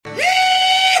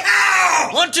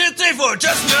1, 2, 3, 4,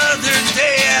 just another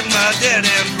day at my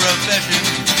dead-end profession.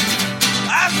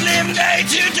 I've lived day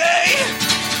to day,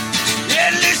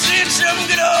 yeah, listening to some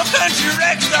good old country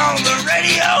records on the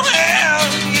radio,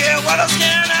 and yeah, what else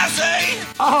can I say?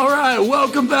 All right,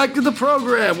 welcome back to the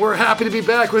program. We're happy to be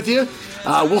back with you.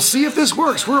 We'll see if this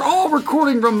works. We're all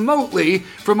recording remotely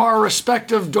from our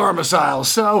respective domiciles.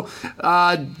 So,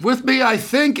 with me, I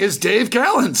think, is Dave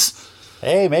Callens.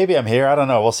 Hey, maybe I'm here. I don't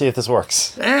know. We'll see if this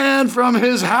works. And from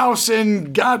his house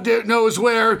in God knows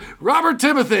where, Robert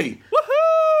Timothy.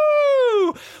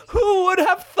 Woohoo! Who would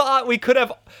have thought we could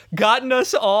have gotten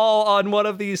us all on one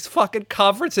of these fucking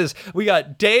conferences? We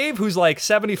got Dave, who's like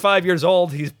 75 years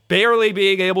old. He's barely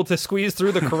being able to squeeze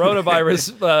through the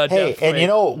coronavirus. Hey, and you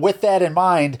know, with that in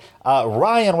mind,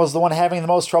 Ryan was the one having the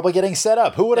most trouble getting set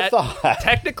up. Who would have thought?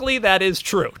 Technically, that is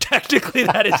true.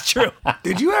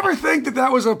 Did you ever think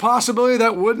that was a possibility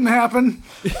that wouldn't happen?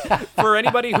 For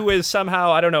anybody who is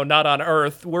somehow, I don't know, not on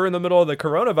Earth, we're in the middle of the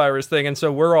coronavirus thing, and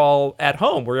so we're all at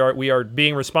home. We are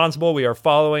being responsible. We are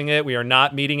following it. We are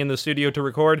not meeting in the studio to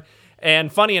record.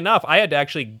 And funny enough, I had to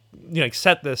actually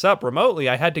set this up remotely.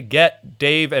 I had to get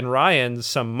Dave and Ryan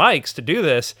some mics to do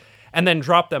this and then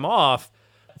drop them off.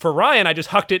 For Ryan, I just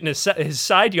hucked it in his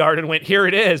side yard and went, here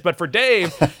it is. But for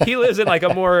Dave, he lives in like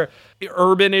a more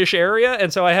urban-ish area,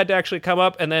 and so I had to actually come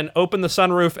up and then open the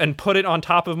sunroof and put it on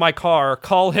top of my car,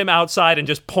 call him outside, and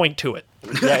just point to it.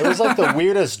 Yeah, it was like the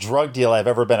weirdest drug deal I've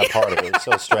ever been a part of. It was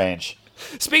so strange.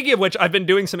 Speaking of which, I've been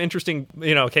doing some interesting,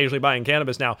 occasionally buying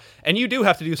cannabis now, and you do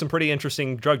have to do some pretty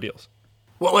interesting drug deals.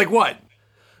 Well, like what?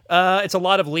 It's a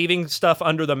lot of leaving stuff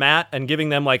under the mat and giving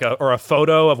them like a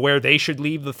photo of where they should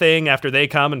leave the thing after they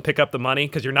come and pick up the money,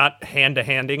 because you're not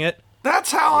hand-to-handing it.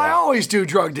 That's how I always do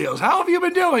drug deals. How have you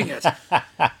been doing it?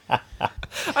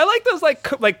 I like those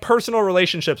like personal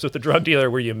relationships with the drug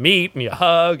dealer where you meet and you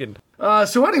hug and.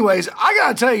 So anyways, I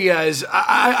gotta tell you guys,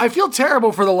 I feel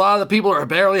terrible for a lot of the people who are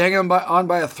barely hanging on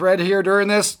by a thread here during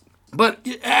this. But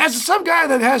as some guy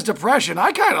that has depression,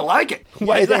 I kind of like it.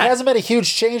 It hasn't been a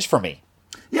huge change for me.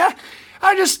 Yeah,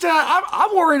 I just,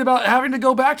 I'm worried about having to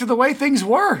go back to the way things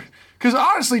were. Because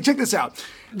honestly, check this out.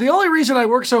 The only reason I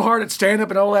work so hard at stand-up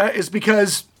and all that is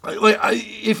because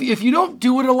if you don't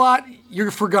do it a lot,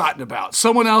 you're forgotten about.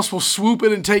 Someone else will swoop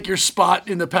in and take your spot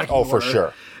in the pecking order. Oh, for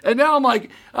sure. And now I'm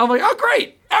like, oh,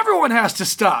 great. Everyone has to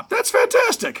stop. That's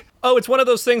fantastic. Oh, it's one of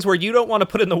those things where you don't want to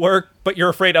put in the work, but you're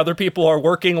afraid other people are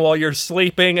working while you're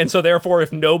sleeping, and so therefore,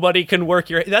 if nobody can work,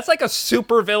 that's like a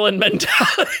supervillain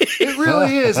mentality. It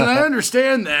really is, and I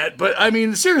understand that. But I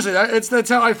mean, seriously, that's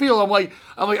how I feel. I'm like,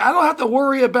 I don't have to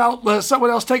worry about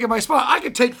someone else taking my spot. I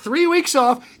could take 3 weeks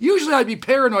off. Usually, I'd be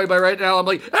paranoid by right now. I'm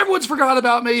like, everyone's forgot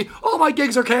about me. All my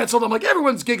gigs are canceled. I'm like,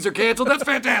 everyone's gigs are canceled. That's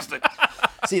fantastic.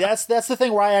 See, that's the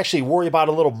thing where I actually worry about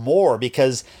a little more,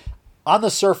 because on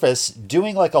the surface,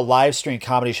 doing like a live stream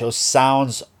comedy show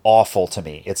sounds awful to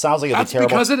me. It sounds like it'd be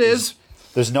terrible. That's because it is.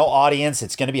 There's no audience.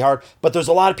 It's going to be hard. But there's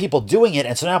a lot of people doing it.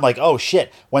 And so now I'm like, oh,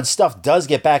 shit. When stuff does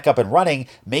get back up and running,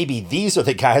 maybe these are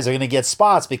the guys who are going to get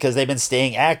spots because they've been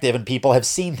staying active and people have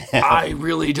seen them. I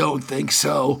really don't think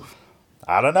so.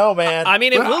 I don't know, man. I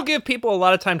mean, it will give people a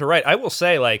lot of time to write. I will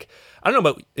say, like, I don't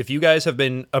know about if you guys have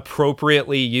been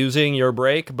appropriately using your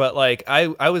break, but like I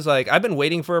was like, I've been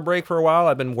waiting for a break for a while.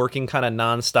 I've been working kind of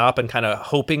nonstop and kind of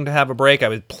hoping to have a break. I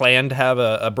was planned to have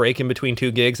a break in between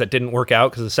two gigs that didn't work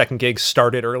out because the second gig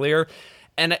started earlier.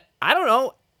 And I don't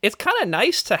know, it's kind of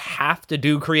nice to have to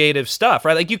do creative stuff,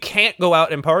 right? Like you can't go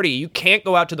out and party. You can't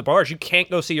go out to the bars. You can't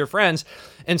go see your friends.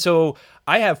 And so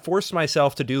I have forced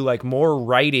myself to do like more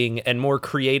writing and more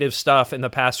creative stuff in the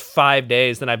past 5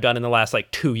 days than I've done in the last like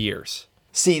 2 years.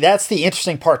 See, that's the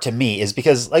interesting part to me, is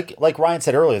because like Ryan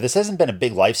said earlier, this hasn't been a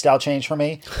big lifestyle change for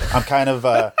me. I'm kind of,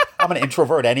 I'm an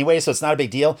introvert anyway, so it's not a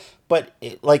big deal. But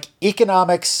like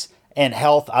economics and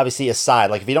health, obviously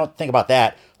aside, like if you don't think about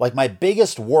that, like my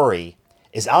biggest worry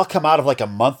is I'll come out of like a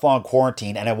month-long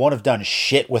quarantine and I won't have done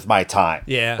shit with my time.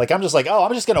 Yeah. Like I'm just like,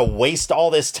 I'm just going to waste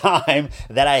all this time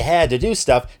that I had to do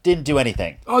stuff, didn't do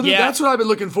anything. Oh, dude, that's what I've been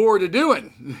looking forward to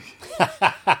doing.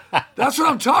 That's what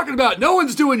I'm talking about. No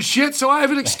one's doing shit, so I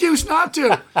have an excuse not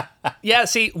to. Yeah,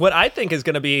 see, what I think is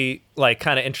going to be like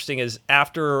kind of interesting is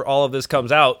after all of this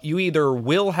comes out, you either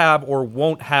will have or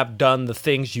won't have done the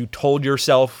things you told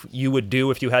yourself you would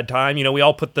do if you had time. You know, we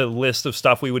all put the list of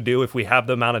stuff we would do if we have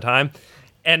the amount of time.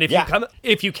 And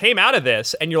if you came out of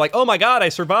this and you're like, oh my God, I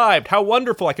survived. How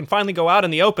wonderful. I can finally go out in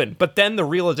the open. But then the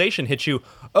realization hits you,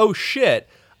 oh shit,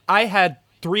 I had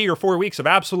 3 or 4 weeks of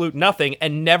absolute nothing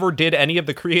and never did any of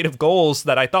the creative goals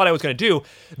that I thought I was going to do,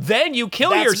 then you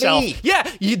kill yourself. Me. Yeah,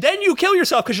 then you kill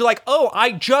yourself because you're like, oh,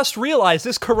 I just realized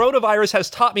this coronavirus has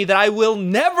taught me that I will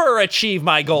never achieve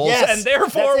my goals, Yes, and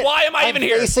therefore, why am I even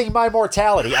here? I'm facing my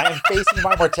mortality. I am facing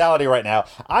my mortality right now.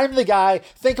 I'm the guy.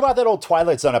 Think about that old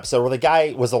Twilight Zone episode where the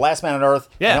guy was the last man on Earth,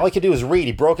 and all he could do was read.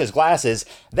 He broke his glasses.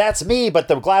 That's me, but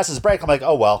the glasses break. I'm like,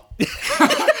 oh, well.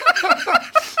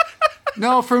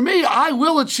 No, for me, I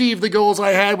will achieve the goals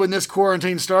I had when this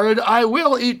quarantine started. I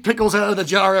will eat pickles out of the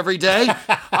jar every day.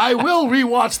 I will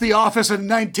rewatch The Office a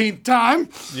 19th time.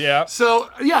 Yeah. So,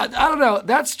 yeah, I don't know.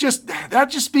 That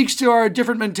just speaks to our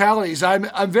different mentalities.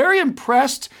 I'm very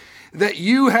impressed that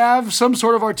you have some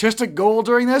sort of artistic goal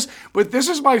during this, but this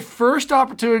is my first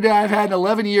opportunity I've had in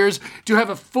 11 years to have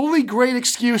a fully great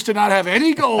excuse to not have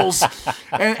any goals,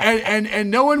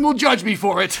 and no one will judge me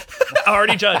for it.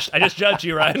 Already judged. I just judged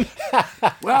you, Ryan.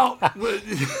 Well,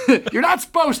 you're not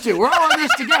supposed to. We're all in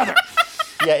this together.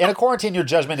 Yeah, in a quarantine, your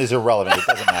judgment is irrelevant. It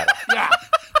doesn't matter. Yeah.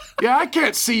 Yeah, I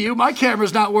can't see you. My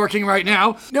camera's not working right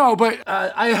now. No, but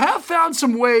I have found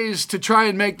some ways to try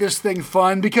and make this thing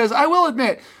fun, because I will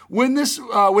admit, when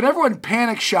everyone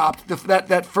panic shopped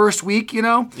that first week,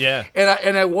 Yeah.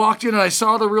 and I walked in and I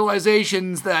saw the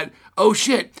realizations that, oh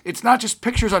shit, it's not just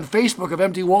pictures on Facebook of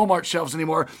empty Walmart shelves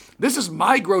anymore. This is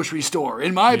my grocery store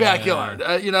in my backyard,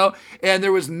 and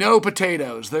there was no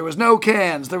potatoes, there was no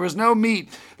cans, there was no meat,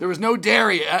 there was no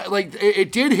dairy.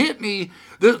 It did hit me,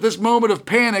 this moment of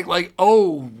panic, like,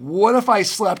 oh, what if I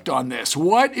slept on this?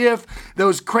 What if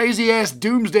those crazy-ass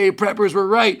doomsday preppers were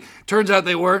right? Turns out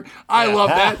they weren't. I love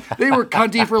that. They were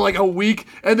cunty for like a week,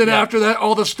 and then after that,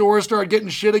 all the stores started getting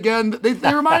shit again.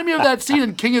 They remind me of that scene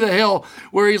in King of the Hill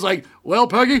where he's like, well,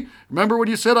 Peggy, remember when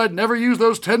you said I'd never use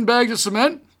those 10 bags of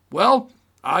cement? Well,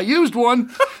 I used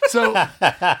one. So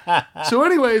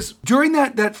anyways, during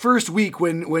that first week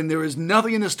when there was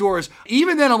nothing in the stores,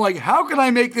 even then I'm like, how can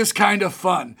I make this kind of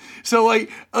fun? So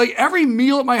like every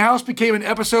meal at my house became an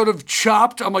episode of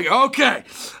Chopped. I'm like, okay,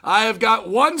 I have got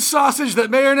one sausage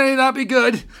that may or may not be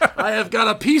good. I have got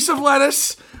a piece of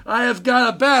lettuce. I have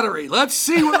got a battery. Let's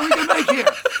see what we can make here.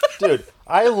 Dude,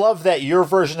 I love that your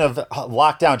version of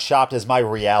Lockdown Chopped is my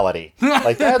reality.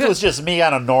 Like, that was just me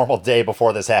on a normal day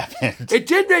before this happened. It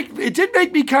did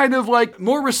make me kind of like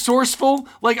more resourceful.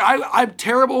 Like I'm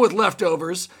terrible with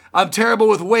leftovers. I'm terrible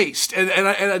with waste, and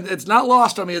it's not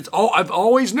lost on me. I've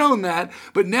always known that,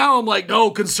 but now I'm like,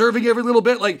 no, conserving every little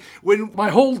bit. Like when my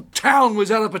whole town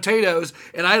was out of potatoes,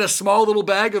 and I had a small little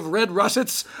bag of red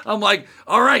russets, I'm like,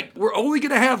 all right, we're only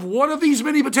gonna have one of these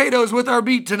mini potatoes with our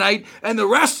meat tonight, and the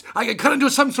rest I can cut into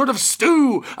some sort of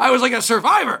stew. I was like a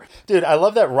survivor. Dude, I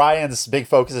love that Ryan's big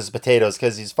focus is potatoes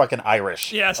because he's fucking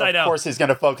Irish. Yes, I know. Of course, he's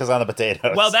gonna focus on the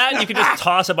potatoes. Well, that you can just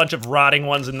toss a bunch of rotting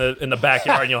ones in the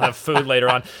backyard, and you'll have food later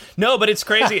on. No, but it's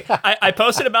crazy. I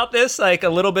posted about this like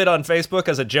a little bit on Facebook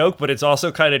as a joke, but it's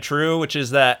also kind of true, which is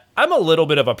that I'm a little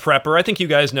bit of a prepper. I think you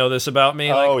guys know this about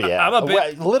me. Oh, like, yeah. I'm a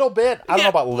bit, little bit? I don't know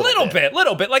about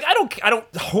little bit. Like, I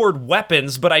don't hoard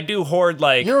weapons, but I do hoard,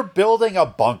 like... You're building a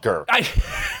bunker.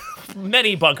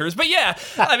 Many bunkers, but yeah,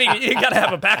 I mean, you gotta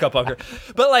have a backup bunker.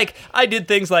 But like, I did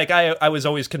things like I was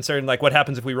always concerned, like, what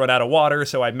happens if we run out of water?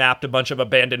 So I mapped a bunch of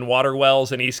abandoned water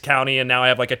wells in East County, and now I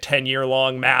have like a 10-year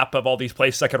long map of all these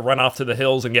places I could run off to the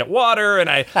hills and get water, and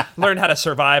I learned how to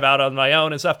survive out on my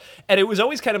own and stuff. And it was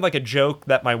always kind of like a joke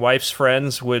that my wife's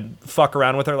friends would fuck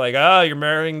around with her, like, oh, you're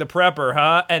marrying the prepper,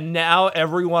 huh? And now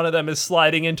every one of them is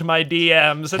sliding into my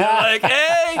DMs, and they're like,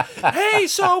 hey,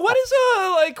 so what is a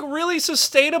like really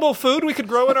sustainable food we could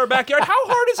grow in our backyard? How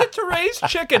hard is it to raise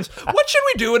chickens? What should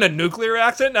we do in a nuclear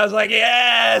accident? And I was like,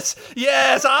 yes,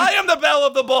 I am the belle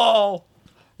of the ball.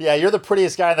 Yeah, you're the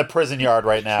prettiest guy in the prison yard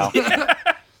right now. Yeah.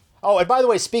 Oh, and by the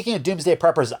way, speaking of Doomsday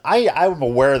Preppers, I'm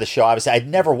aware of the show. Obviously, I'd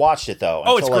never watched it, though,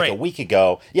 until it's like great. A week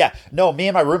ago. Yeah, no, me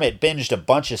and my roommate binged a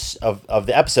bunch of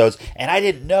the episodes, and I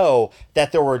didn't know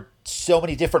that there were so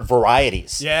many different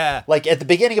varieties. Yeah. Like at the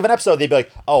beginning of an episode, they'd be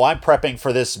like, oh, I'm prepping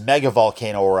for this mega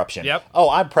volcano eruption. Yep. Oh,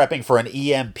 I'm prepping for an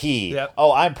EMP. Yep.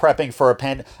 Oh, I'm prepping for a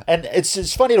pen. And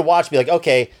it's funny to watch, be like,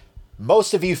 okay,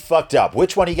 most of you fucked up.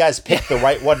 Which one of you guys picked the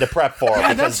right one to prep for?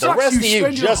 Yeah, because that sucks. the rest of you you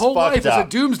spend your just whole life fucked up. as a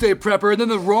doomsday prepper, and then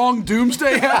the wrong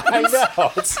doomsday happens. I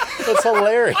know. It's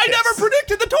hilarious. I never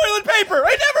predicted the toilet paper.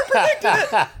 I never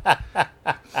predicted it.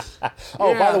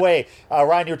 Oh, Yeah. by the way,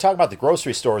 Ryan, you were talking about the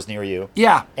grocery stores near you.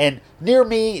 Yeah. And near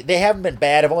me, they haven't been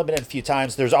bad. I've only been in a few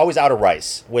times. There's always out of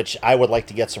rice, which I would like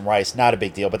to get some rice. Not a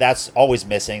big deal, but that's always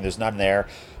missing. There's none there.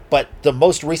 But the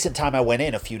most recent time I went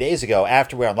in a few days ago,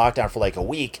 after we were on lockdown for like a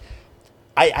week,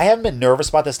 I haven't been nervous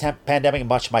about this pandemic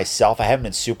much myself. I haven't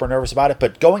been super nervous about it,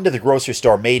 but going to the grocery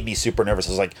store made me super nervous.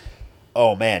 I was like,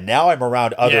 oh man, now I'm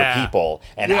around other people,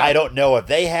 and I don't know if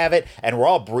they have it, and we're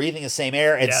all breathing the same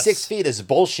air, and 6 feet is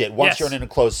bullshit once you're in an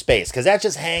enclosed space, because that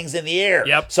just hangs in the air.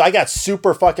 Yep. So I got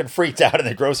super fucking freaked out in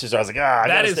the grocery store. I was like, I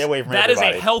gotta stay away from everybody.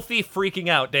 That is a healthy freaking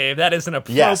out, Dave. That is an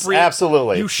appropriate... Yes,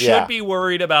 absolutely. You should be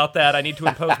worried about that. I need to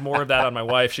impose more of that on my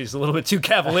wife. She's a little bit too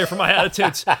cavalier for my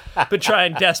attitudes, but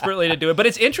trying desperately to do it. But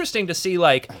it's interesting to see,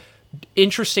 like,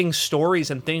 interesting stories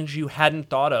and things you hadn't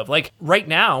thought of. Like right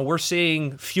now, we're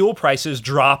seeing fuel prices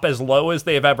drop as low as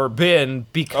they've ever been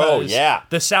because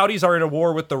the Saudis are in a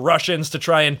war with the Russians to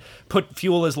try and put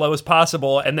fuel as low as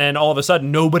possible, and then all of a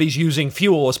sudden nobody's using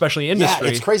fuel, especially industry.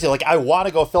 Yeah, it's crazy. Like I want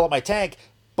to go fill up my tank,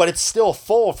 but it's still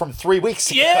full from 3 weeks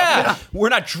ago. Yeah, we're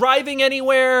not driving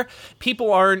anywhere.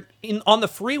 People aren't on the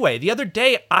freeway. The other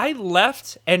day, I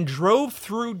left and drove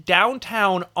through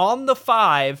downtown on the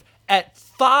 5 at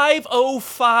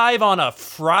 5:05 on a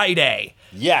Friday.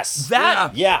 Yes.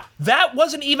 That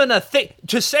wasn't even a thing.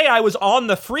 To say I was on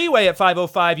the freeway at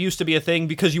 5:05 used to be a thing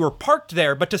because you were parked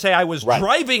there, but to say I was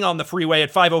driving on the freeway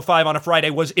at 5:05 on a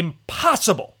Friday was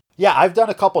impossible. Yeah, I've done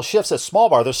a couple shifts at Small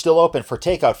Bar. They're still open for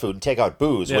takeout food and takeout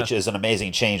booze, which is an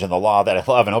amazing change in the law that I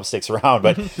love and hope sticks around.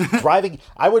 But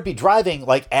I would be driving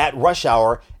like at rush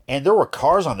hour, and there were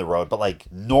cars on the road, but like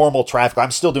normal traffic. I'm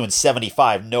still doing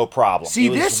 75, no problem. See,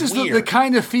 this is the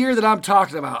kind of fear that I'm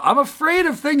talking about. I'm afraid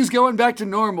of things going back to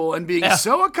normal and being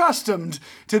so accustomed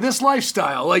to this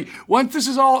lifestyle. Like, once this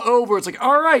is all over, it's like,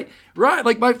 all right,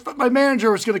 like my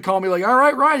manager was going to call me like, all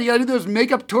right, Ryan, you got to do those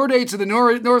makeup tour dates in the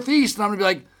Northeast. And I'm going to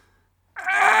be like,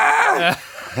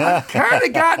 I've kind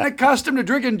of gotten accustomed to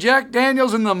drinking Jack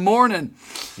Daniels in the morning.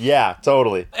 Yeah,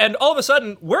 totally. And all of a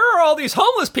sudden, where are all these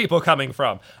homeless people coming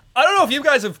from? I don't know if you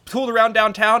guys have tooled around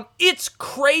downtown. It's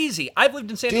crazy. I've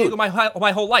lived in San Diego my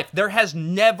whole life. There has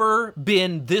never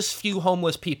been this few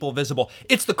homeless people visible.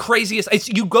 It's the craziest.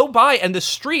 You go by and the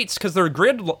streets, because they're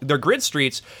grid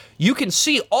streets, you can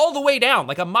see all the way down,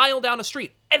 like a mile down a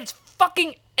street, and it's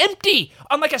fucking empty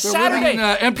on like a Saturday.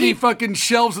 Empty fucking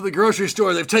shelves at the grocery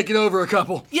store. They've taken over a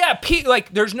couple. Yeah,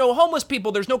 like there's no homeless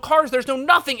people, there's no cars, there's no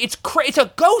nothing. It's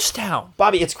a ghost town.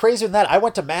 Bobby, it's crazier than that. I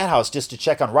went to Madhouse just to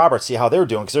check on Robert, see how they're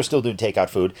doing, because they're still doing takeout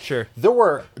food. Sure. There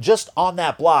were, just on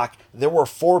that block, there were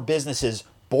 4 businesses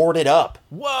boarded up.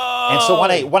 Whoa! And so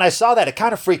when I saw that, it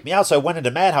kind of freaked me out. So I went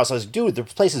into Madhouse. I was like, dude, the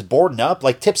place is boarding up,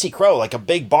 like Tipsy Crow, like a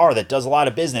big bar that does a lot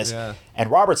of business. Yeah. And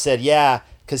Robert said, yeah,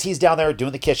 because he's down there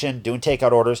doing the kitchen, doing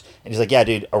takeout orders. And he's like, yeah,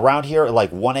 dude, around here at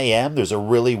like 1 a.m., there's a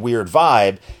really weird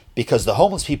vibe because the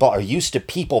homeless people are used to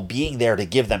people being there to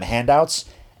give them handouts,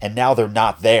 and now they're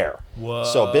not there. Whoa.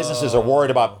 So businesses are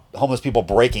worried about homeless people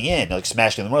breaking in, like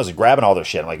smashing the windows and grabbing all their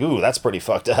shit. I'm like, ooh, that's pretty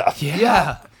fucked up.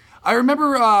 Yeah. I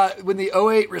remember when the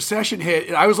 2008 recession hit,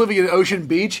 and I was living in Ocean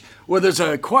Beach, where there's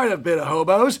quite a bit of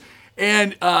hobos,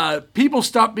 and people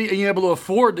stopped being able to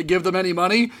afford to give them any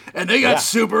money, and they got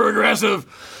super aggressive.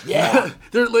 Yeah.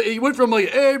 He went from like,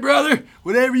 hey, brother,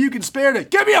 whatever you can spare to,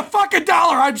 give me a fucking $1,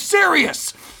 I'm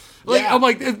serious. Like, I'm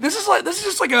like, this is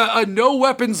just like a no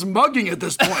weapons mugging at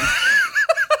this point.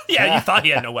 Yeah, you thought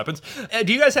he had no weapons.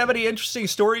 Do you guys have any interesting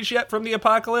stories yet from the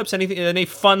apocalypse? Any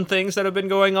fun things that have been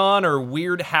going on or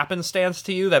weird happenstance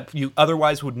to you that you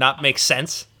otherwise would not make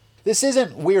sense? This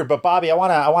isn't weird, but Bobby, I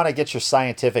want to get your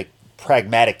scientific,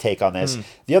 pragmatic take on this.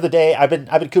 The other day, I've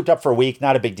been cooped up for a week.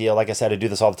 Not a big deal. Like I said, I do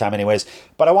this all the time anyways.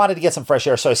 But I wanted to get some fresh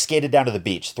air, so I skated down to the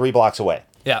beach 3 blocks away.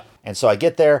 Yeah. And so I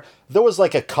get there. There was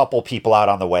like a couple people out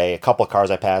on the way, a couple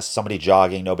cars I passed, somebody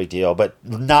jogging, no big deal, but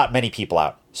not many people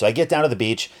out. So I get down to the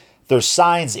beach. There's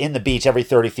signs in the beach every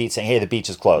 30 feet saying, hey, the beach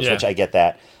is closed, which I get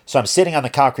that. So I'm sitting on the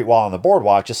concrete wall on the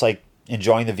boardwalk, just like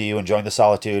enjoying the view, enjoying the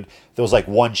solitude. There was like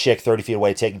one chick 30 feet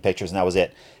away taking pictures, and that was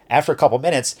it. After a couple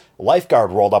minutes,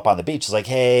 lifeguard rolled up on the beach. He's like,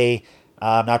 hey,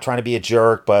 I'm not trying to be a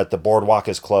jerk, but the boardwalk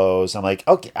is closed. I'm like,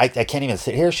 okay, I can't even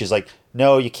sit here. She's like,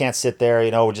 no, you can't sit there.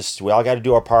 You know, we all got to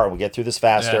do our part. We'll get through this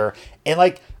faster. Yeah. And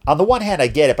like, on the one hand, I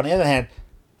get it. But on the other hand,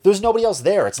 there's nobody else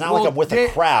there. It's not like I'm with a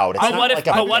crowd. It's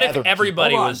but what if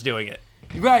everybody was doing it?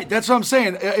 Right, that's what I'm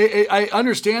saying. I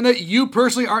understand that you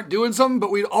personally aren't doing something,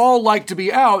 but we'd all like to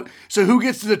be out. So who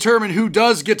gets to determine who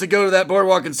does get to go to that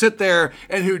boardwalk and sit there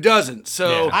and who doesn't?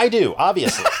 So I do,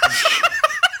 obviously.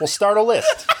 We'll start a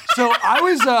list. So I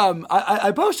was,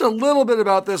 I posted a little bit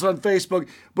about this on Facebook,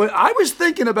 but I was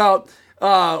thinking about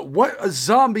what a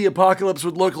zombie apocalypse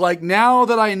would look like now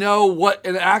that I know what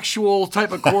an actual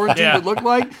type of quarantine would look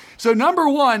like. So number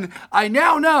one, I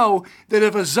now know that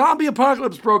if a zombie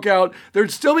apocalypse broke out,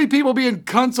 there'd still be people being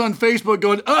cunts on Facebook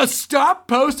going, stop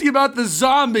posting about the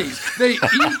zombies. They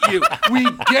eat you. We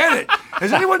get it.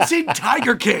 Has anyone seen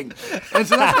Tiger King? And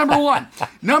so that's number one.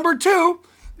 Number two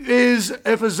is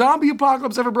if a zombie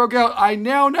apocalypse ever broke out, I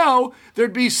now know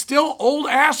there'd be still old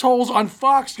assholes on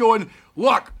Fox going,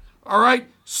 look, all right,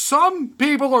 some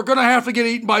people are going to have to get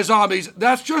eaten by zombies.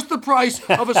 That's just the price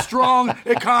of a strong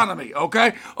economy,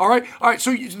 okay? All right,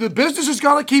 so the business has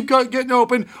got to keep getting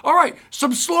open. All right,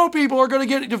 some slow people are going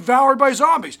to get devoured by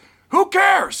zombies. Who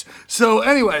cares? So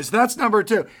anyways, that's number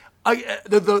two.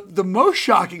 The most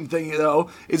shocking thing, though,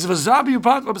 is if a zombie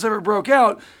apocalypse ever broke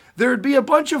out, there'd be a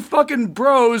bunch of fucking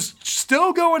bros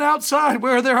still going outside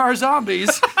where there are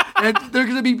zombies. And they're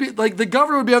going to be like, the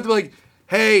governor would be able to be like,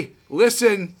 hey,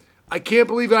 listen, I can't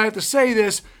believe I have to say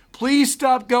this. Please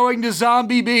stop going to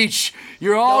Zombie Beach.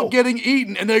 You're all getting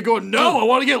eaten. And they're going, no, I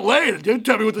want to get laid. Don't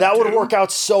tell me what to do. That would work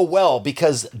out so well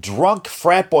because drunk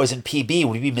frat boys in PB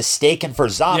would be mistaken for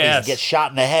zombies and get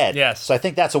shot in the head. Yes. So I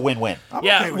think that's a win-win.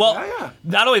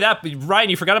 Not only that, but Ryan,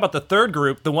 you forgot about the third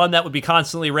group, the one that would be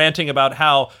constantly ranting about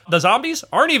how the zombies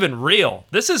aren't even real.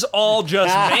 This is all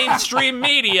just mainstream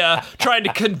media trying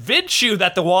to convince you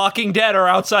that the Walking Dead are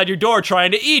outside your door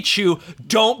trying to eat you.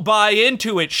 Don't buy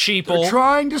into it, sheeple. They're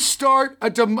trying to start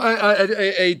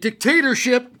a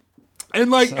dictatorship,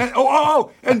 and like,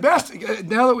 and best,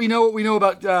 now that we know what we know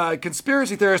about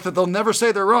conspiracy theorists, that they'll never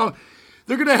say they're wrong,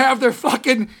 they're going to have their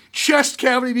fucking chest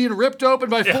cavity being ripped open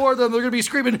by four of them. They're going to be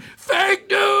screaming, fake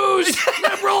news,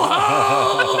 liberal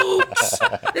hoax,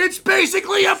 it's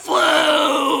basically a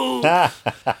flu.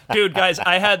 Dude, guys,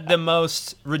 I had the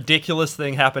most ridiculous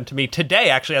thing happen to me today,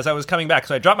 actually, as I was coming back.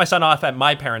 So I dropped my son off at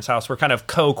my parents' house. We're kind of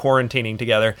co-quarantining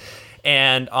together.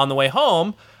 And on the way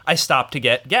home, I stopped to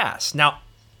get gas. Now,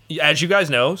 as you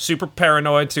guys know, super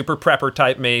paranoid, super prepper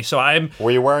type me. So Were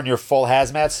you wearing your full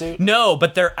hazmat suit? No,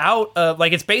 but they're out of,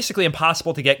 like, it's basically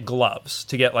impossible to get gloves,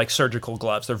 to get, like, surgical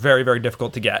gloves. They're very, very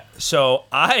difficult to get. So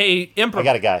I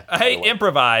got a guy. I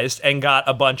improvised and got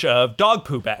a bunch of dog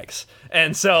poo bags.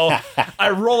 And so I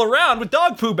roll around with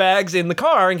dog poo bags in the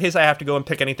car in case I have to go and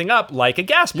pick anything up, like a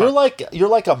gas pump. You're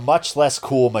like a much less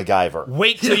cool MacGyver.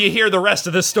 Wait till you hear the rest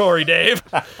of the story, Dave.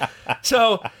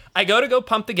 So I go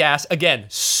pump the gas. Again,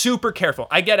 super careful.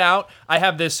 I get out. I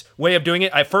have this way of doing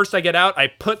it. I get out. I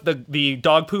put the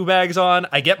dog poo bags on.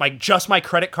 I get just my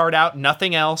credit card out.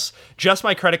 Nothing else. Just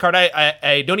my credit card.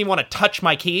 I don't even want to touch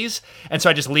my keys. And so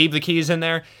I just leave the keys in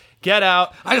there. Get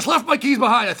out. I just left my keys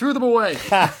behind. I threw them away.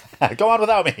 Go on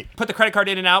without me. Put the credit card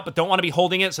in and out, but don't want to be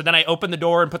holding it. So then I open the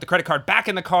door and put the credit card back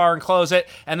in the car and close it.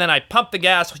 And then I pump the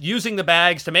gas using the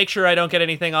bags to make sure I don't get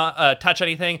anything, touch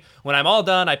anything. When I'm all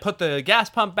done, I put the gas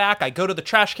pump back. I go to the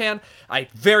trash can. I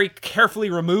very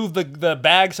carefully remove the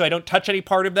bag so I don't touch any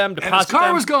part of them. And his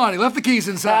car was gone. He left the keys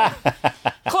inside.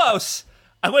 Close.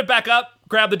 I went back up,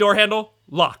 grabbed the door handle,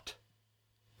 locked.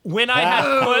 When I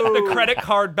had put the credit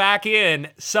card back in,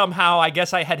 somehow I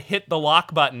guess I had hit the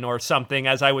lock button or something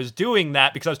as I was doing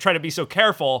that because I was trying to be so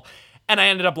careful, and I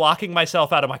ended up locking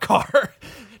myself out of my car.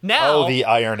 Now, the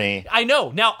irony. I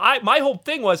know. Now, my whole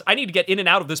thing was I need to get in and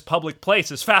out of this public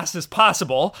place as fast as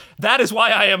possible. That is why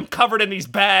I am covered in these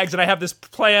bags, and I have this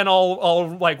plan all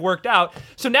like worked out.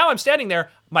 So now I'm standing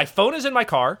there. My phone is in my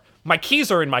car. My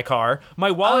keys are in my car. My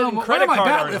wallet and credit card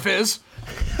are in my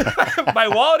My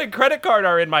wallet and credit card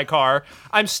are in my car.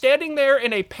 I'm standing there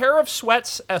in a pair of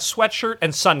sweats, a sweatshirt,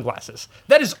 and sunglasses.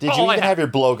 That is all I have. Did you even have your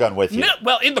blowgun with you? No,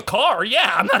 well, in the car,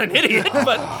 yeah. I'm not an idiot,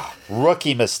 but...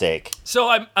 Rookie mistake. So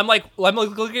I'm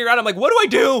looking around. I'm like, what do I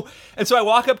do? And so I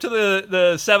walk up to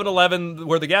the 7-Eleven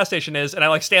where the gas station is, and I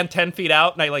like stand 10 feet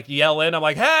out, and I like yell in. I'm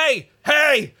like, hey,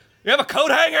 you have a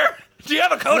coat hanger? Do you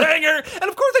have a coat hanger? And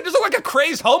of course, I just look like a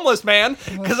crazed homeless man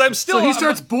because I'm still. So he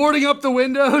starts boarding up the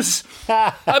windows.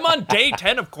 I'm on day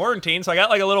 10 of quarantine, so I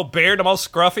got like a little beard. I'm all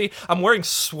scruffy. I'm wearing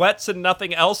sweats and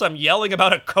nothing else. I'm yelling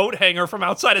about a coat hanger from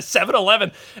outside of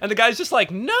 7-Eleven. And the guy's just like,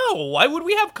 no, why would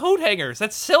we have coat hangers?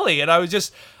 That's silly. And I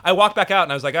walked back out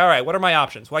and I was like, all right, what are my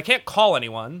options? Well, I can't call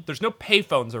anyone. There's no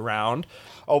payphones around.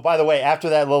 Oh, by the way, after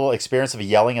that little experience of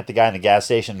yelling at the guy in the gas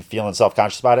station and feeling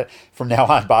self-conscious about it, from now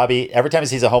on, Bobby, every time he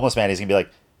sees a homeless man, he's going to be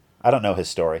like, I don't know his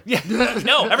story. Yeah.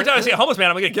 No, every time I see a homeless man,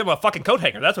 I'm going to give him a fucking coat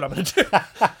hanger. That's what I'm going to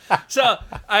do. So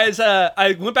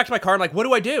I went back to my car and like, what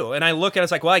do I do? And I look and I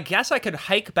was like, well, I guess I could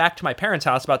hike back to my parents'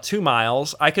 house about 2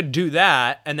 miles. I could do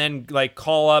that and then like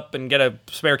call up and get a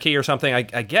spare key or something,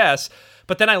 I guess.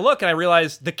 But then I look and I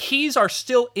realize the keys are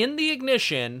still in the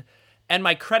ignition and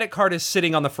my credit card is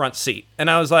sitting on the front seat. And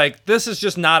I was like, this is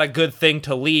just not a good thing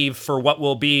to leave for what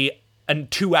will be in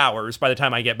 2 hours by the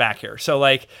time I get back here. So,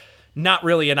 like, not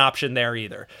really an option there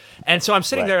either. And so I'm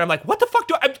sitting there and I'm like, what the fuck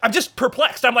I'm just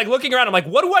perplexed. I'm like looking around. I'm like,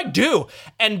 what do I do?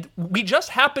 And we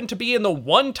just happened to be in the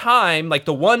one time, like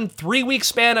the 1 3-week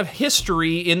span of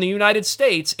history in the United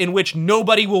States in which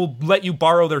nobody will let you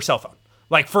borrow their cell phone.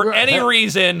 Like, for any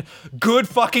reason, good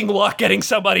fucking luck getting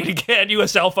somebody to get you a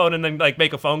cell phone and then, like,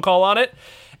 make a phone call on it.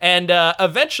 And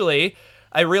eventually,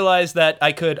 I realized that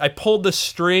I pulled the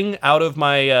string out of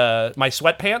my my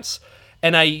sweatpants,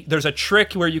 and there's a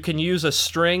trick where you can use a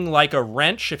string like a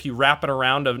wrench if you wrap it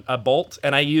around a bolt,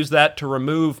 and I used that to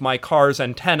remove my car's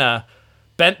antenna,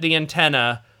 bent the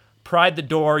antenna, pried the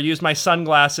door, used my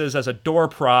sunglasses as a door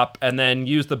prop, and then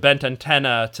used the bent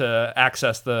antenna to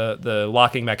access the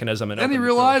locking mechanism. And he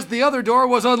realized the other door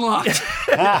was unlocked.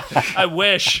 I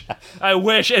wish.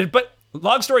 But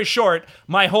long story short,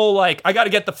 my whole, like, I got to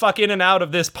get the fuck in and out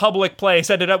of this public place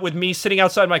ended up with me sitting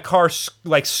outside my car,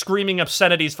 like, screaming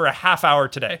obscenities for a half hour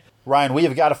today. Ryan, we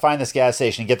have got to find this gas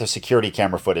station and get the security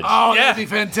camera footage. Oh, that'd be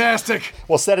fantastic.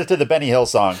 We'll set it to the Benny Hill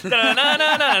song. There's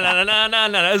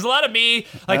a lot of me,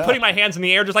 like, putting my hands in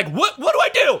the air, just like, what do I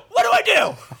do? What do I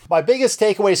do? My biggest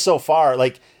takeaway so far,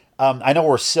 like, I know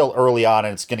we're still early on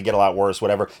and it's going to get a lot worse,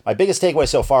 whatever. My biggest takeaway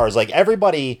so far is, like,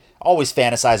 everybody always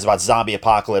fantasizes about zombie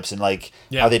apocalypse and, like,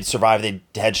 how they'd survive, they'd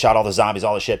headshot all the zombies,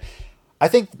 all this shit. I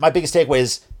think my biggest takeaway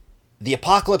is the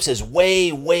apocalypse is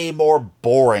way, way more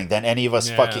boring than any of us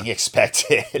fucking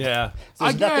expected. Yeah.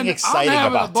 There's nothing exciting I'm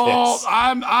having about a ball. this.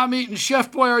 I'm eating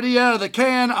Chef Boyardee out of the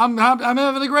can. I'm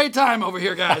having a great time over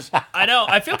here, guys. I know.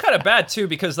 I feel kind of bad, too,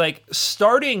 because, like,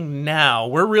 starting now,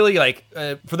 we're really, like,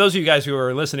 for those of you guys who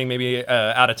are listening maybe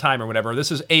out of time or whatever,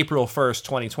 this is April 1st,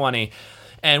 2020.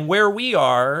 And where we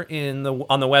are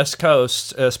on the West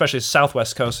Coast, especially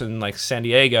Southwest Coast in, like, San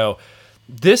Diego,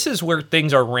 this is where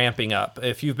things are ramping up.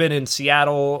 If you've been in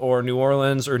Seattle or New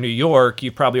Orleans or New York,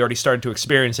 you've probably already started to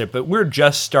experience it, but we're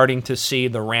just starting to see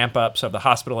the ramp-ups of the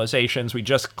hospitalizations. We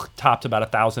just topped about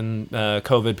 1,000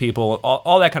 COVID people,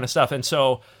 all that kind of stuff. And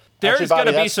so there's going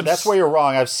to be some... That's where you're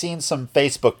wrong. I've seen some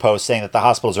Facebook posts saying that the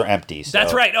hospitals are empty. So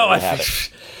that's right.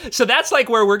 So that's like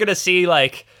where we're going to see,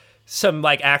 like, some,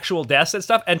 like, actual deaths and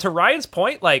stuff. And to Ryan's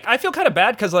point, like, I feel kind of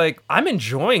bad because, like, I'm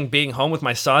enjoying being home with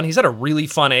my son. He's at a really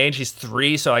fun age. He's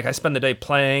 3, so, like, I spend the day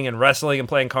playing and wrestling and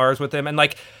playing cars with him. And,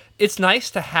 like, it's nice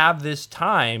to have this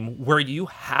time where you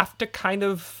have to kind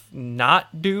of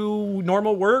not do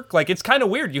normal work. Like, it's kind of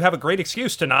weird. You have a great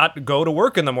excuse to not go to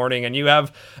work in the morning, and you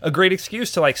have a great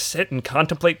excuse to, like, sit and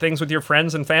contemplate things with your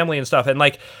friends and family and stuff. And,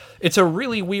 like, it's a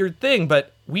really weird thing,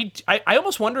 but I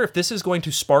almost wonder if this is going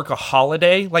to spark a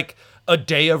holiday, like a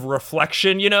day of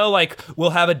reflection, you know, like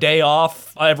we'll have a day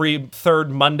off every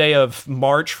third Monday of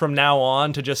March from now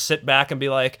on to just sit back and be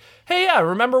like, hey, yeah,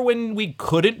 remember when we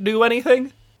couldn't do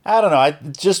anything? I don't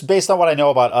know. Just based on what I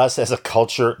know about us as a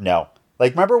culture, no.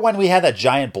 Like, remember when we had that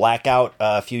giant blackout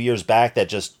a few years back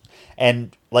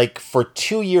and like for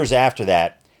 2 years after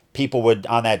that, people would,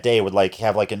 on that day, would like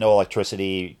have like a no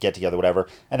electricity get together, whatever,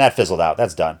 and that fizzled out.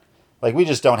 That's done. Like, we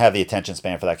just don't have the attention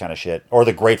span for that kind of shit. Or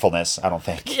the gratefulness, I don't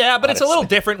think. Yeah, but it's a little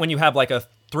different when you have like a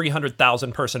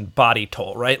 300,000 person body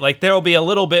toll, right? Like, there'll be a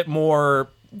little bit more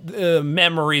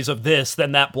memories of this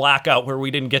than that blackout where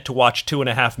we didn't get to watch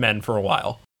 2.5 Men for a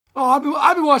while. Oh,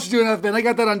 I've been watching 2.5 Men. I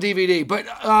got that on DVD. But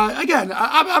again,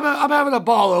 I'm having a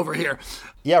ball over here.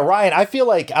 Yeah, Ryan, I feel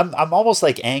like I'm almost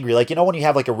like angry. Like, you know when you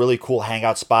have like a really cool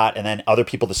hangout spot and then other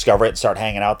people discover it and start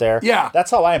hanging out there? Yeah. That's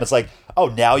how I am. It's like, oh,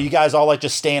 now you guys all like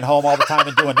just staying home all the time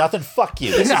and doing nothing? Fuck you.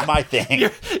 This is my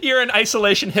thing. You're an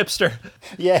isolation hipster.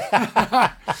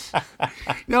 Yeah.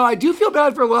 No, I do feel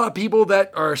bad for a lot of people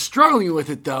that are struggling with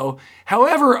it, though.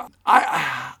 However,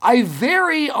 I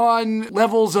vary on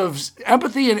levels of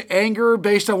empathy and anger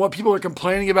based on what people are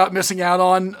complaining about missing out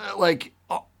on, like,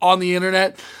 on the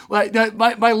internet. Like,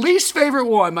 my least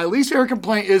favorite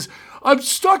complaint is, I'm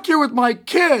stuck here with my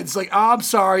kids. Like, I'm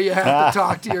sorry you have to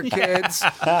talk to your kids.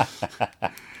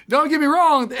 Don't get me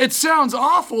wrong, it sounds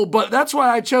awful, but that's why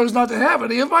I chose not to have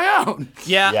any of my own.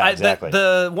 Yeah, exactly.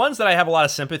 The ones that I have a lot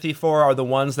of sympathy for are the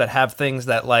ones that have things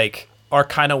that, like, are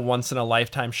kind of once in a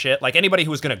lifetime shit. Like, anybody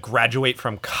who was going to graduate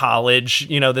from college,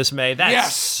 you know, this May, that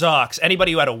sucks.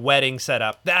 Anybody who had a wedding set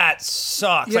up, that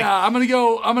sucks. Yeah, like, I'm gonna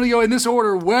go in this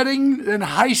order: wedding, then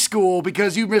high school,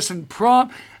 because you're missing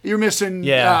prom. You're missing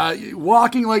Yeah.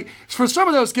 walking. Like, for some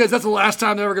of those kids, that's the last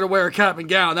time they're ever going to wear a cap and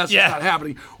gown. That's just not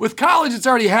happening. With college, it's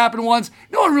already happened once.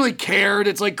 No one really cared.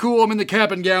 It's like, cool, I'm in the cap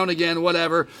and gown again,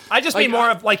 whatever. I just mean more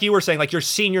of, like you were saying, like your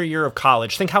senior year of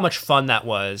college. Think how much fun that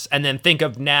was. And then think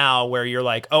of now where you're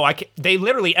like, oh, they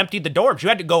literally emptied the dorms. You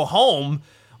had to go home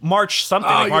March something.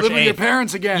 Like you March live 8th. with your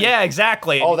parents again. Yeah,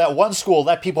 exactly. Oh, that one school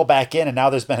let people back in, and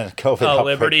now there's been a COVID outbreak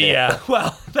Liberty, there. yeah.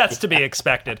 Well, that's to be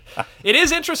expected. It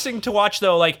is interesting to watch,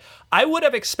 though. Like, I would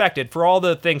have expected for all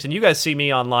the things, and you guys see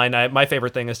me online, my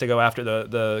favorite thing is to go after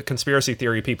the conspiracy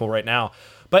theory people right now.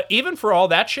 But even for all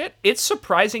that shit, it's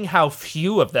surprising how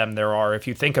few of them there are if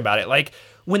you think about it. Like,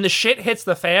 when the shit hits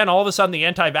the fan, all of a sudden the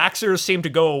anti-vaxxers seem to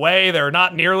go away. They're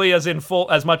not nearly as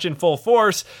much in full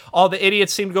force. All the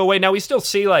idiots seem to go away. Now we still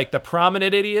see like the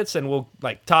prominent idiots, and we'll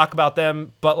like talk about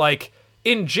them. But like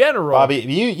in general, Bobby,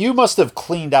 you must have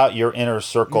cleaned out your inner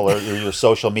circle or your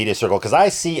social media circle, because I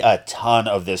see a ton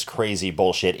of this crazy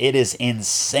bullshit. It is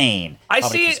insane. I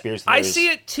see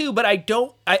it too, but I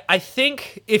don't. I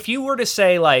think if you were to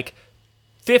say like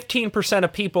 15%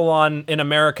 of people in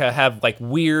America have like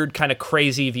weird kind of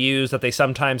crazy views that they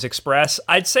sometimes express,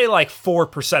 I'd say like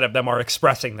 4% of them are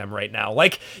expressing them right now.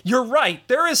 Like, you're right,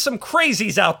 there is some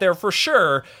crazies out there for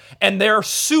sure, and they're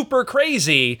super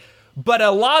crazy, but a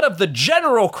lot of the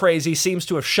general crazy seems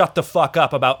to have shut the fuck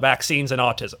up about vaccines and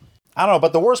autism. I don't know,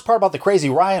 but the worst part about the crazy,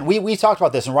 Ryan, we talked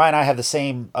about this, and Ryan and I have the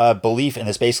same belief in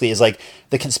this, basically, is like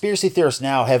the conspiracy theorists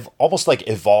now have almost like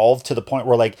evolved to the point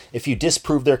where like if you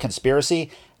disprove their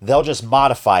conspiracy, they'll just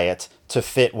modify it to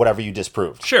fit whatever you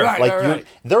disproved. Sure. Right,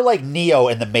 they're like Neo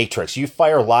in the Matrix. You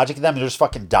fire logic at them, they're just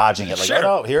fucking dodging it. Like, Sure.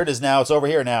 oh, no, here it is now. It's over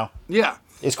here now. Yeah.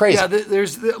 It's crazy. Yeah,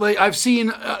 there's like I've seen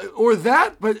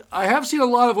but I have seen a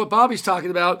lot of what Bobby's talking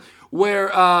about, where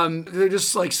they're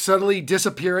just like subtly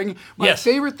disappearing. My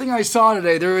favorite thing I saw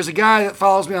today, there was a guy that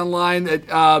follows me online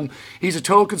that he's a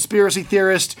total conspiracy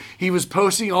theorist. He was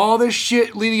posting all this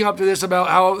shit leading up to this about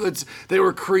how they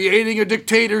were creating a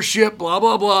dictatorship, blah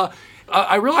blah blah.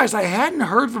 I realized I hadn't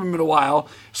heard from him in a while,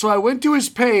 so I went to his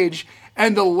page,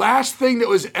 and the last thing that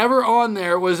was ever on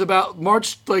there was about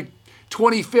March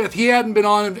 25th. He hadn't been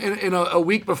on in a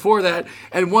week before that,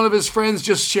 and one of his friends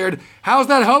just shared, "How's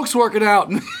that hoax working out?"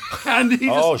 And he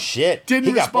just shit! Didn't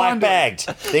he got respond. black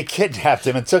bagged. They kidnapped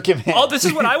him and took him in. Oh, this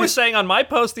is what I was saying on my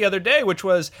post the other day, which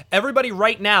was everybody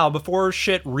right now, before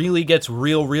shit really gets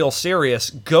real serious,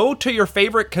 go to your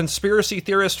favorite conspiracy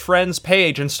theorist friend's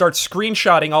page and start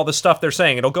screenshotting all the stuff they're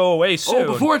saying. It'll go away soon.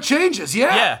 Oh, before it changes,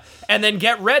 yeah. Yeah, and then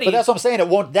get ready. But that's what I'm saying.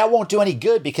 That won't do any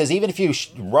good, because even if you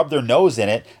rub their nose in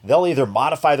it, they'll either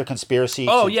modify their conspiracy.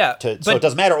 So it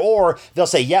doesn't matter, or they'll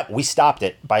say, "Yep, we stopped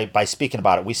it by speaking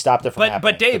about it. We stopped it from happening."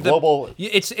 But Dave,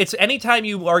 it's anytime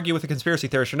you argue with a conspiracy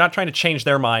theorist, you're not trying to change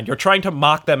their mind. You're trying to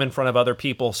mock them in front of other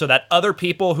people, so that other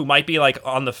people who might be like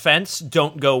on the fence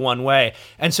don't go one way.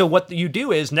 And so what you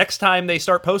do is next time they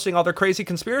start posting all their crazy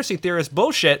conspiracy theorist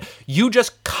bullshit, you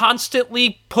just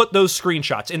constantly put those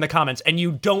screenshots in the comments, and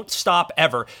you don't stop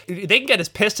ever. They can get as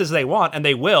pissed as they want, and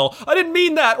they will. I didn't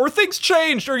mean that, or things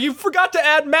changed, or you forgot to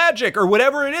add magic, or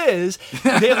whatever it is.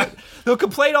 They'll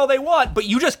complain all they want, but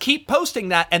you just keep posting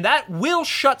that, and that will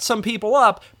shut some people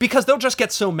up because they'll just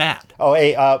get so mad. Oh,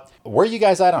 hey, where are you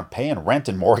guys at on paying rent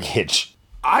and mortgage?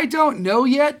 I don't know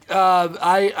yet.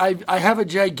 I have a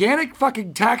gigantic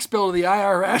fucking tax bill to the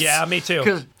IRS. Yeah, me too.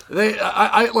 Because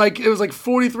I like it was like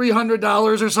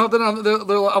 $4,300 or something.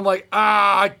 I'm like,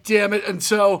 damn it. And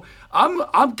so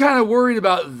I'm kind of worried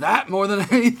about that more than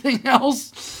anything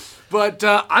else. But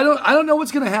I don't know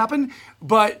what's gonna happen.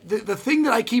 But the thing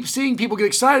that I keep seeing people get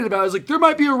excited about is like there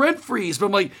might be a rent freeze. But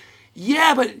I'm like,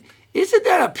 yeah, but isn't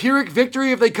that a Pyrrhic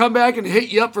victory if they come back and hit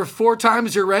you up for 4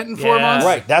 times your rent in 4 months?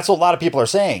 Right, that's what a lot of people are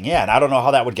saying. Yeah, and I don't know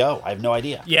how that would go. I have no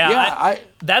idea. Yeah,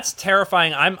 that's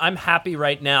terrifying. I'm happy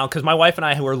right now because my wife and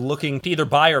I, who were looking to either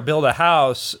buy or build a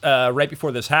house right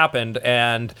before this happened,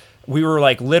 and we were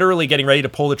like literally getting ready to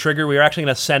pull the trigger. We were actually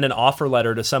going to send an offer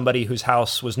letter to somebody whose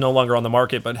house was no longer on the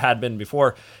market but had been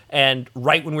before. And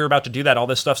right when we were about to do that, all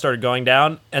this stuff started going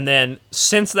down. And then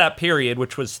since that period,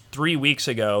 which was 3 weeks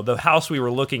ago, the house we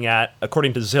were looking at,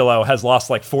 according to Zillow, has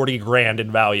lost like 40 grand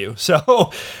in value.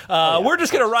 So we're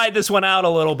just going to ride this one out a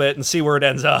little bit and see where it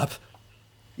ends up.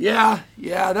 Yeah,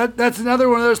 that's another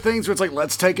one of those things where it's like,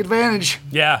 let's take advantage.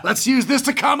 Yeah. Let's use this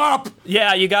to come up.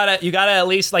 Yeah, you gotta at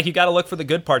least, like, you gotta look for the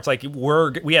good parts. Like,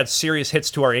 we had serious hits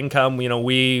to our income. You know,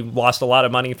 we lost a lot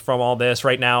of money from all this.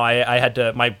 Right now, I had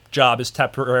to, my job is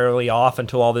temporarily off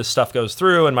until all this stuff goes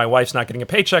through, and my wife's not getting a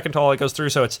paycheck until all it goes through,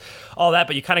 so it's all that.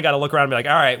 But you kind of gotta look around and be like,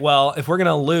 all right, well, if we're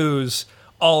gonna lose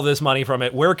all this money from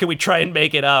it. Where can we try and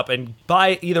make it up and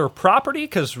buy either property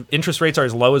because interest rates are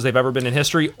as low as they've ever been in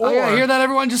history? Or, I hear that,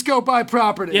 everyone? Just go buy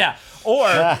property. Yeah. Or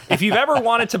if you've ever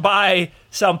wanted to buy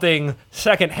something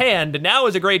secondhand, now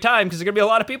is a great time because there's going to be a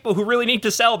lot of people who really need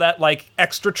to sell that like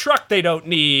extra truck they don't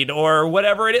need or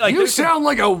whatever it is. Like, you sound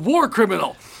like a war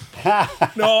criminal.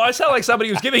 No, I sound like somebody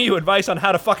who's giving you advice on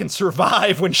how to fucking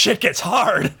survive when shit gets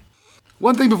hard.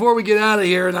 One thing before we get out of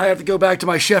here, and I have to go back to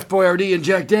my Chef Boyardee and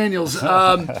Jack Daniels.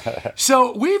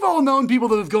 So we've all known people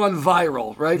that have gone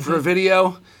viral, right, for a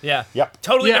video. Yeah. Yep.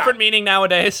 Totally different meaning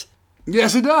nowadays.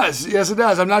 Yes, it does. Yes, it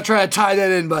does. I'm not trying to tie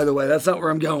that in, by the way. That's not where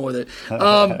I'm going with it.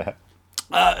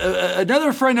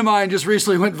 Another friend of mine just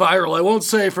recently went viral. I won't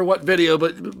say for what video,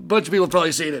 but a bunch of people have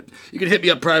probably seen it. You can hit me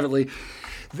up privately.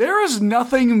 There is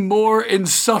nothing more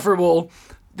insufferable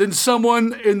than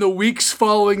someone in the weeks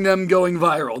following them going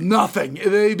viral. Nothing.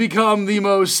 They become the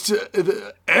most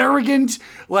arrogant,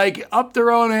 like up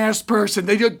their own ass person.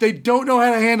 They don't know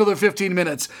how to handle their 15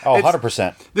 minutes. Oh,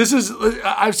 100%.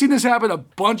 I've seen this happen a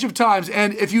bunch of times.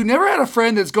 And if you never had a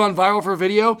friend that's gone viral for a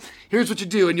video, here's what you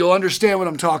do, and you'll understand what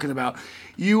I'm talking about.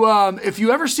 You, if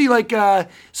you ever see like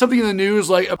something in the news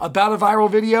like about a viral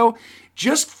video,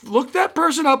 just look that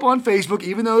person up on Facebook,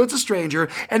 even though it's a stranger.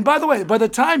 And by the way, by the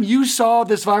time you saw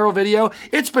this viral video,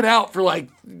 it's been out for like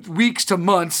weeks to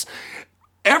months.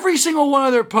 Every single one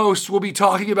of their posts will be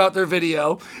talking about their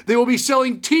video. They will be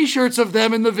selling T-shirts of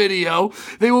them in the video.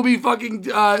 They will be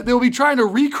they will be trying to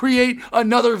recreate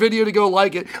another video to go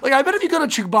like it. Like, I bet if you go to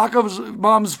Chewbacca's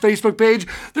mom's Facebook page,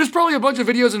 there's probably a bunch of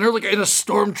videos in her like in a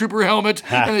stormtrooper helmet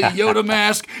and a Yoda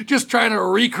mask, just trying to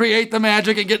recreate the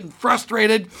magic and getting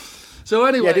frustrated. So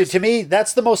anyway, yeah, dude, to me,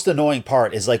 that's the most annoying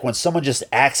part is like when someone just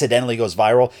accidentally goes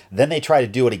viral, then they try to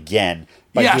do it again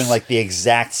by doing like the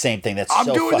exact same thing. That's I'm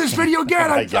doing this video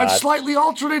again. I've slightly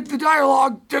altered the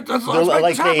dialogue. Let's make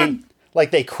this happen.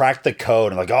 Like they cracked the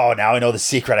code and like, oh, now I know the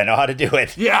secret. I know how to do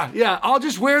it. Yeah. I'll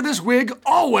just wear this wig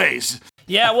always.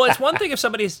 Yeah, well, it's one thing if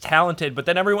somebody's talented, but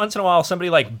then every once in a while somebody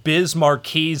like Biz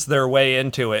Marquis their way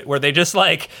into it, where they just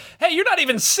like, hey, you're not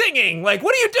even singing. Like,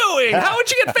 what are you doing? How would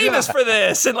you get famous for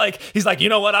this? And like, he's like, you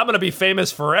know what? I'm going to be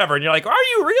famous forever. And you're like, are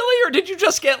you really? Or did you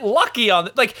just get lucky on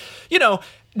it? Like, you know,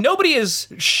 nobody is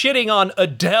shitting on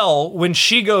Adele when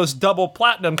she goes double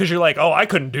platinum because you're like, oh, I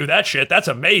couldn't do that shit. That's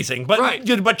amazing. But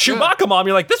but Chewbacca Mom,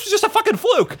 you're like, this was just a fucking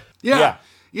fluke. Yeah.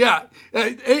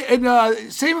 And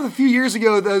same with a few years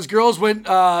ago, those girls went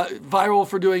viral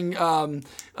for doing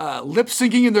lip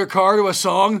syncing in their car to a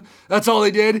song. That's all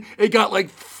they did. It got like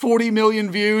 40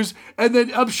 million views. And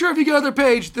then I'm sure if you go to their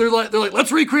page, they're like,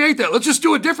 let's recreate that. Let's just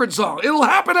do a different song. It'll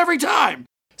happen every time.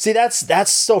 See,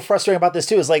 that's so frustrating about this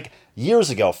too. Is like years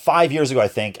ago, 5 years ago, I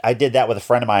think I did that with a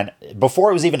friend of mine before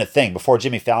it was even a thing. Before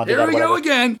Jimmy Fallon did that. Here we go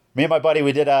again. Me and my buddy,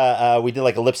 we did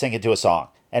like a lip sync into a song,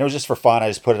 and it was just for fun. I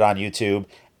just put it on YouTube,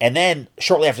 and then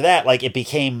shortly after that, like it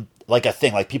became like a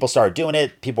thing. Like people started doing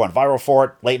it. People went viral for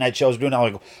it. Late night shows were doing it.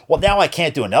 I'm like, well, now I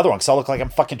can't do another one because I look like I'm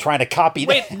fucking trying to copy.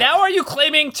 Wait, now are you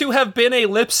claiming to have been a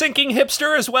lip syncing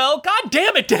hipster as well? God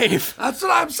damn it, Dave. That's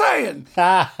what I'm saying.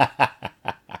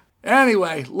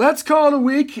 Anyway, let's call it a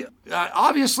week.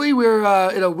 Obviously, we're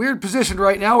in a weird position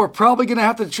right now. We're probably going to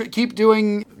have to keep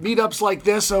doing meetups like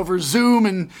this over Zoom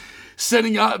and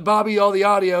sending Bobby all the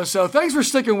audio. So thanks for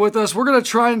sticking with us. We're going to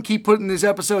try and keep putting these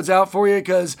episodes out for you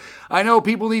because I know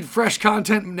people need fresh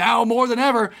content now more than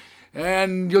ever.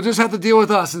 And you'll just have to deal with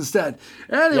us instead.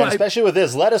 Anyway, yeah, especially with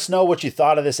this, let us know what you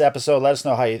thought of this episode. Let us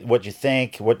know what you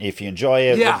think, if you enjoy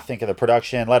it, what you think of the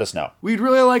production. Let us know. We'd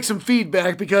really like some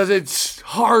feedback because it's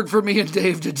hard for me and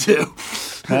Dave to do.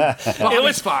 It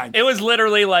was fine. It was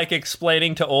literally like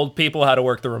explaining to old people how to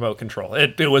work the remote control.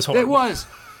 It was horrible. It was.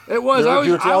 You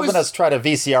were helping us try to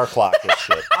VCR clock this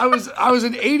shit. I was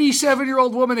an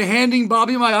 87-year-old woman handing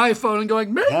Bobby my iPhone and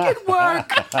going, make it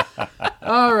work.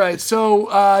 All right. So,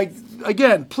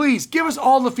 again, please give us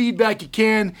all the feedback you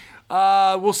can.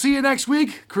 We'll see you next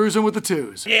week. Cruising with the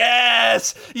Twos.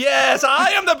 Yes.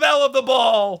 I am the belle of the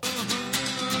ball.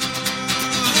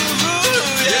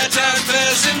 Yeah, time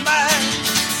passing by.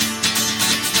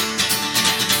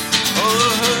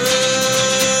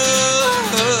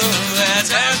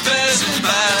 Time passing by.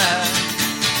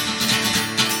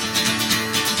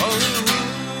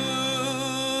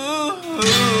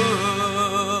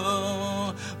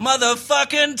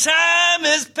 Motherfucking time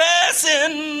is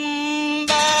passing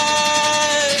by.